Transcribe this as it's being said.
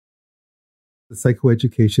the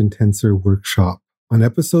Psychoeducation Tensor workshop. On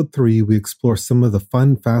episode 3, we explore some of the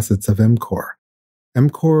fun facets of MCore.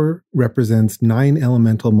 MCore represents 9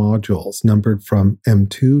 elemental modules numbered from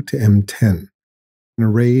M2 to M10 and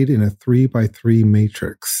arrayed in a 3x3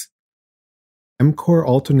 matrix. MCore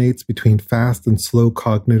alternates between fast and slow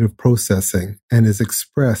cognitive processing and is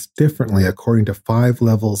expressed differently according to 5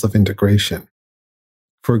 levels of integration.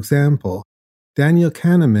 For example, Daniel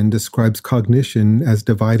Kahneman describes cognition as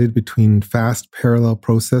divided between fast parallel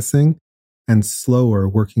processing and slower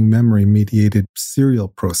working memory-mediated serial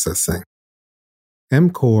processing.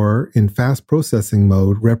 MCore in fast processing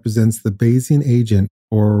mode represents the Bayesian agent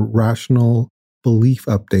or rational belief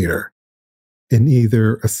updater in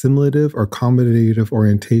either assimilative or accommodative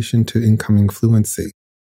orientation to incoming fluency,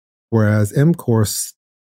 whereas MCore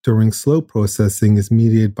during slow processing is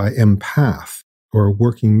mediated by MPath or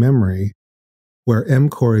working memory, where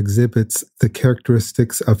MCore exhibits the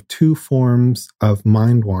characteristics of 2 forms of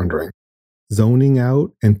mind wandering, zoning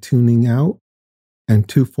out and tuning out, and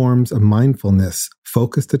 2 forms of mindfulness,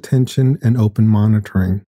 focused attention and open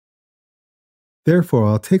monitoring. Therefore,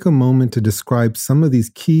 I'll take a moment to describe some of these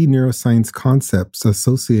key neuroscience concepts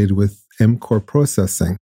associated with MCore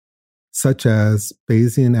processing, such as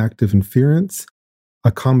Bayesian active inference,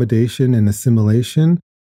 accommodation and assimilation,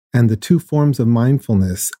 and the 2 forms of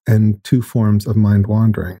mindfulness and 2 forms of mind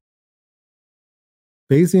wandering.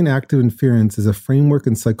 Bayesian active inference is a framework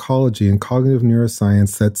in psychology and cognitive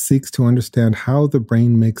neuroscience that seeks to understand how the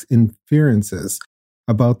brain makes inferences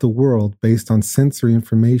about the world based on sensory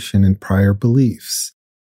information and prior beliefs.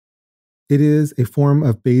 It is a form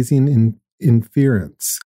of Bayesian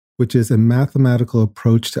inference, which is a mathematical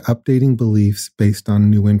approach to updating beliefs based on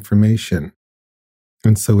new information,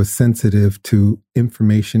 and so is sensitive to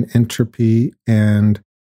information entropy and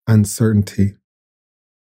uncertainty.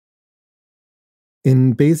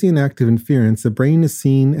 In Bayesian active inference, the brain is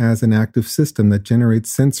seen as an active system that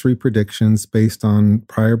generates sensory predictions based on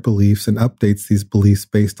prior beliefs and updates these beliefs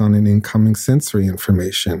based on an incoming sensory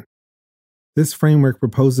information. This framework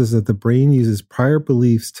proposes that the brain uses prior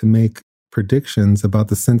beliefs to make predictions about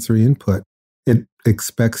the sensory input it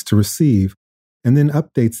expects to receive, and then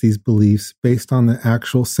updates these beliefs based on the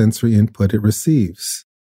actual sensory input it receives.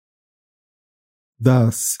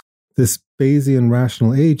 Thus, this Bayesian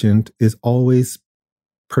rational agent is always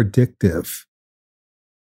predictive.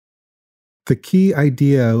 The key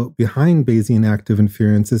idea behind Bayesian active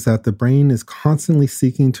inference is that the brain is constantly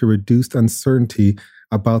seeking to reduce uncertainty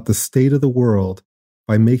about the state of the world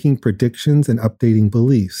by making predictions and updating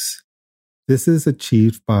beliefs. This is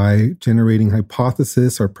achieved by generating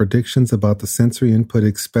hypotheses or predictions about the sensory input it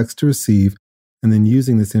expects to receive, and then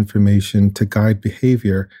using this information to guide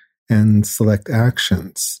behavior and select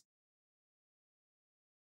actions.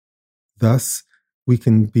 Thus, we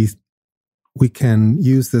can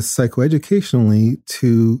use this psychoeducationally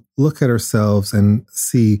to look at ourselves and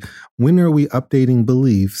see when are we updating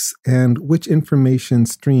beliefs and which information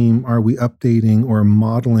stream are we updating or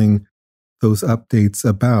modeling those updates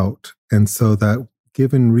about. And so that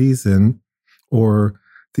given reason or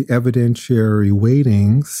the evidentiary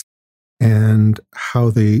weightings and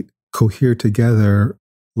how they cohere together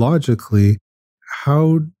logically,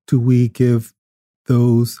 how do we give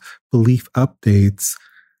those belief updates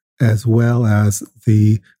as well as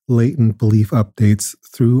the latent belief updates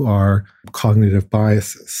through our cognitive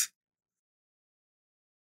biases?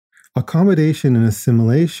 Accommodation and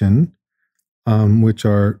assimilation, which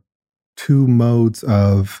are 2 modes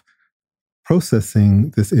of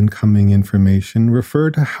processing this incoming information,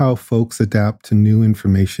 refer to how folks adapt to new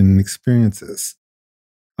information and experiences.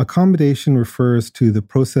 Accommodation refers to the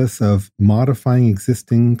process of modifying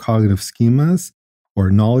existing cognitive schemas or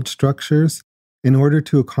knowledge structures in order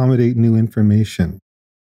to accommodate new information.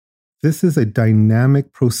 This is a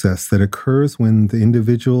dynamic process that occurs when the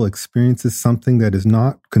individual experiences something that is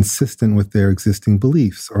not consistent with their existing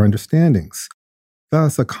beliefs or understandings.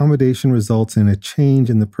 Thus, accommodation results in a change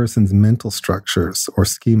in the person's mental structures or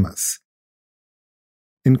schemas.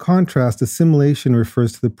 In contrast, assimilation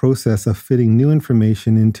refers to the process of fitting new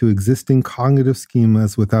information into existing cognitive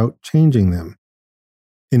schemas without changing them.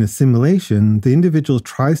 In assimilation, the individual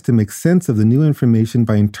tries to make sense of the new information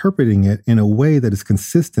by interpreting it in a way that is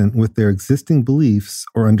consistent with their existing beliefs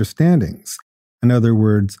or understandings. In other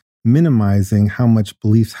words, minimizing how much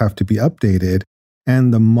beliefs have to be updated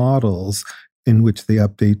and the models in which they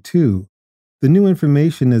update to. The new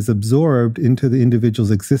information is absorbed into the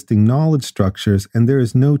individual's existing knowledge structures, and there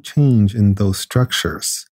is no change in those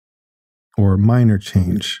structures, or minor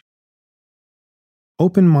change.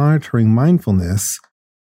 Open monitoring mindfulness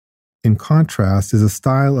in contrast, is a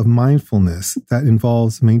style of mindfulness that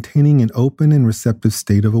involves maintaining an open and receptive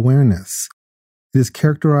state of awareness. It is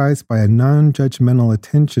characterized by a non-judgmental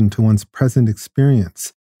attention to one's present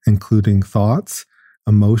experience, including thoughts,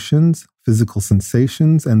 emotions, physical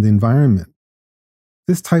sensations, and the environment.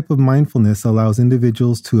 This type of mindfulness allows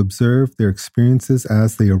individuals to observe their experiences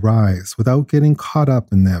as they arise without getting caught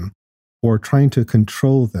up in them or trying to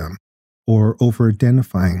control them or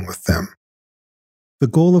over-identifying with them. The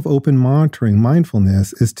goal of open monitoring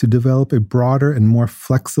mindfulness is to develop a broader and more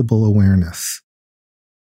flexible awareness.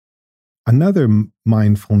 Another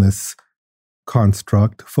mindfulness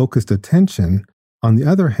construct, focused attention, on the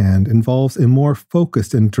other hand, involves a more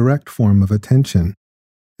focused and direct form of attention.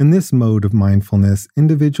 In this mode of mindfulness,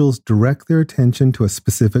 individuals direct their attention to a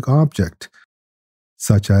specific object,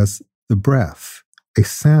 such as the breath, a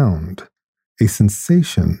sound, a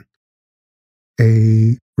sensation,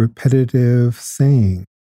 a repetitive saying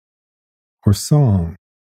or song,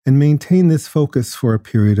 and maintain this focus for a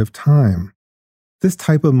period of time. This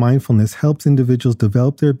type of mindfulness helps individuals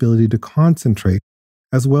develop their ability to concentrate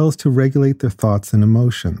as well as to regulate their thoughts and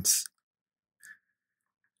emotions.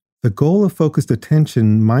 The goal of focused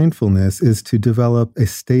attention mindfulness is to develop a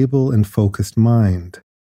stable and focused mind.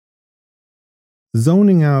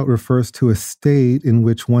 Zoning out refers to a state in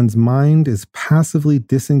which one's mind is passively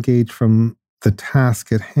disengaged from the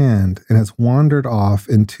task at hand and has wandered off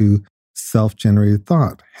into self-generated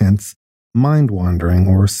thought, hence mind-wandering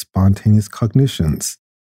or spontaneous cognitions.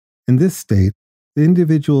 In this state, the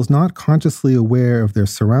individual is not consciously aware of their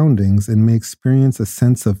surroundings and may experience a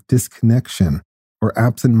sense of disconnection or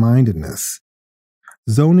absent-mindedness.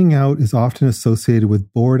 Zoning out is often associated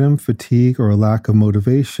with boredom, fatigue, or a lack of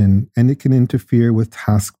motivation, and it can interfere with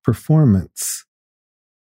task performance.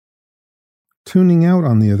 Tuning out,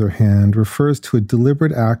 on the other hand, refers to a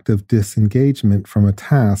deliberate act of disengagement from a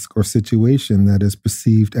task or situation that is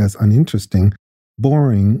perceived as uninteresting,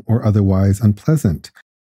 boring, or otherwise unpleasant.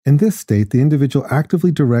 In this state, the individual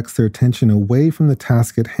actively directs their attention away from the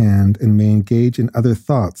task at hand and may engage in other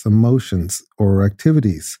thoughts, emotions, or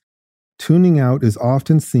activities. Tuning out is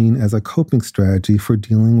often seen as a coping strategy for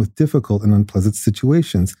dealing with difficult and unpleasant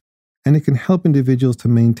situations, and it can help individuals to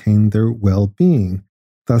maintain their well-being.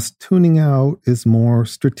 Thus, tuning out is more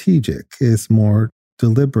strategic, is more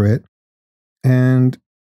deliberate, and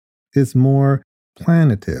is more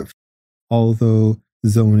planative, although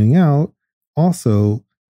zoning out also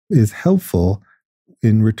is helpful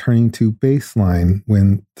in returning to baseline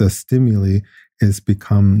when the stimuli is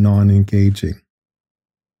become non-engaging.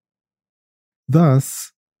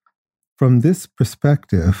 Thus, from this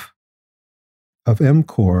perspective of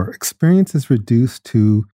MCOR, experience is reduced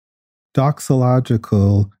to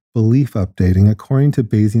doxological belief updating according to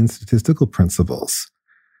Bayesian statistical principles.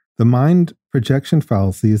 The mind projection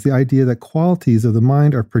fallacy is the idea that qualities of the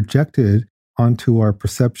mind are projected onto our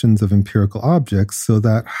perceptions of empirical objects so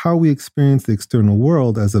that how we experience the external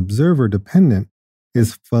world as observer-dependent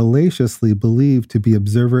is fallaciously believed to be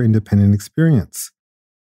observer-independent experience.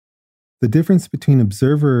 The difference between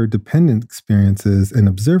observer-dependent experiences and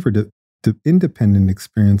observer-independent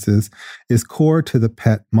experiences is core to the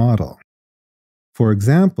PET model. For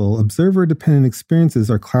example, observer-dependent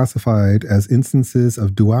experiences are classified as instances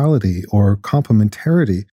of duality or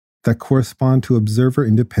complementarity that correspond to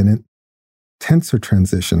observer-independent tensor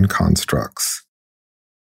transition constructs.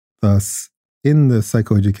 Thus, in the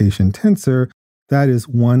Psychoeducation Tensor, that is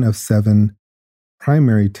one of 7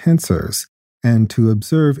 primary tensors, and to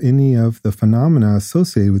observe any of the phenomena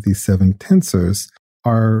associated with these 7 tensors,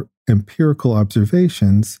 our empirical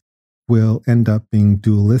observations will end up being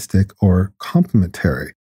dualistic or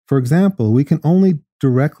complementary. For example, we can only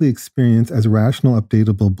directly experience as rational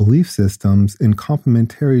updatable belief systems in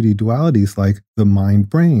complementarity dualities like the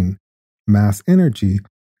mind-brain, mass-energy,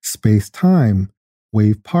 space-time,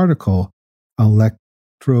 wave-particle,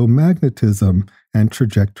 electromagnetism, and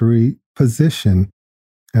trajectory position,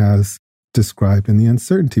 as described in the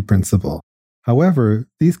uncertainty principle. However,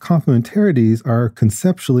 these complementarities are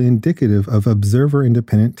conceptually indicative of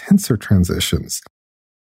observer-independent tensor transitions.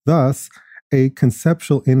 Thus, a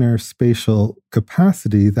conceptual inner spatial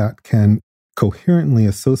capacity that can coherently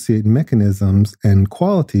associate mechanisms and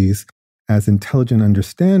qualities as intelligent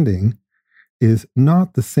understanding is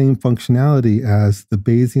not the same functionality as the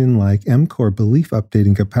Bayesian-like MCOR belief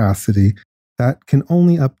updating capacity that can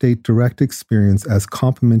only update direct experience as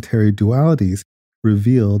complementary dualities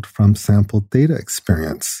revealed from sampled data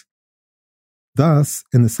experience. Thus,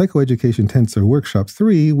 in the Psychoeducation Tensor Workshop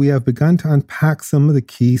 3, we have begun to unpack some of the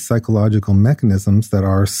key psychological mechanisms that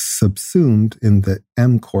are subsumed in the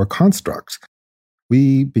MCOR construct.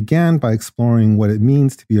 We began by exploring what it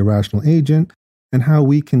means to be a rational agent and how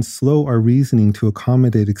we can slow our reasoning to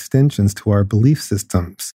accommodate extensions to our belief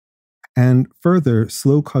systems, and further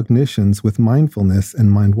slow cognitions with mindfulness and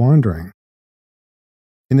mind wandering.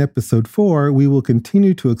 In episode 4, we will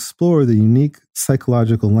continue to explore the unique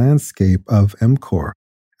psychological landscape of MCOR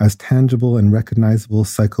as tangible and recognizable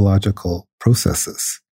psychological processes.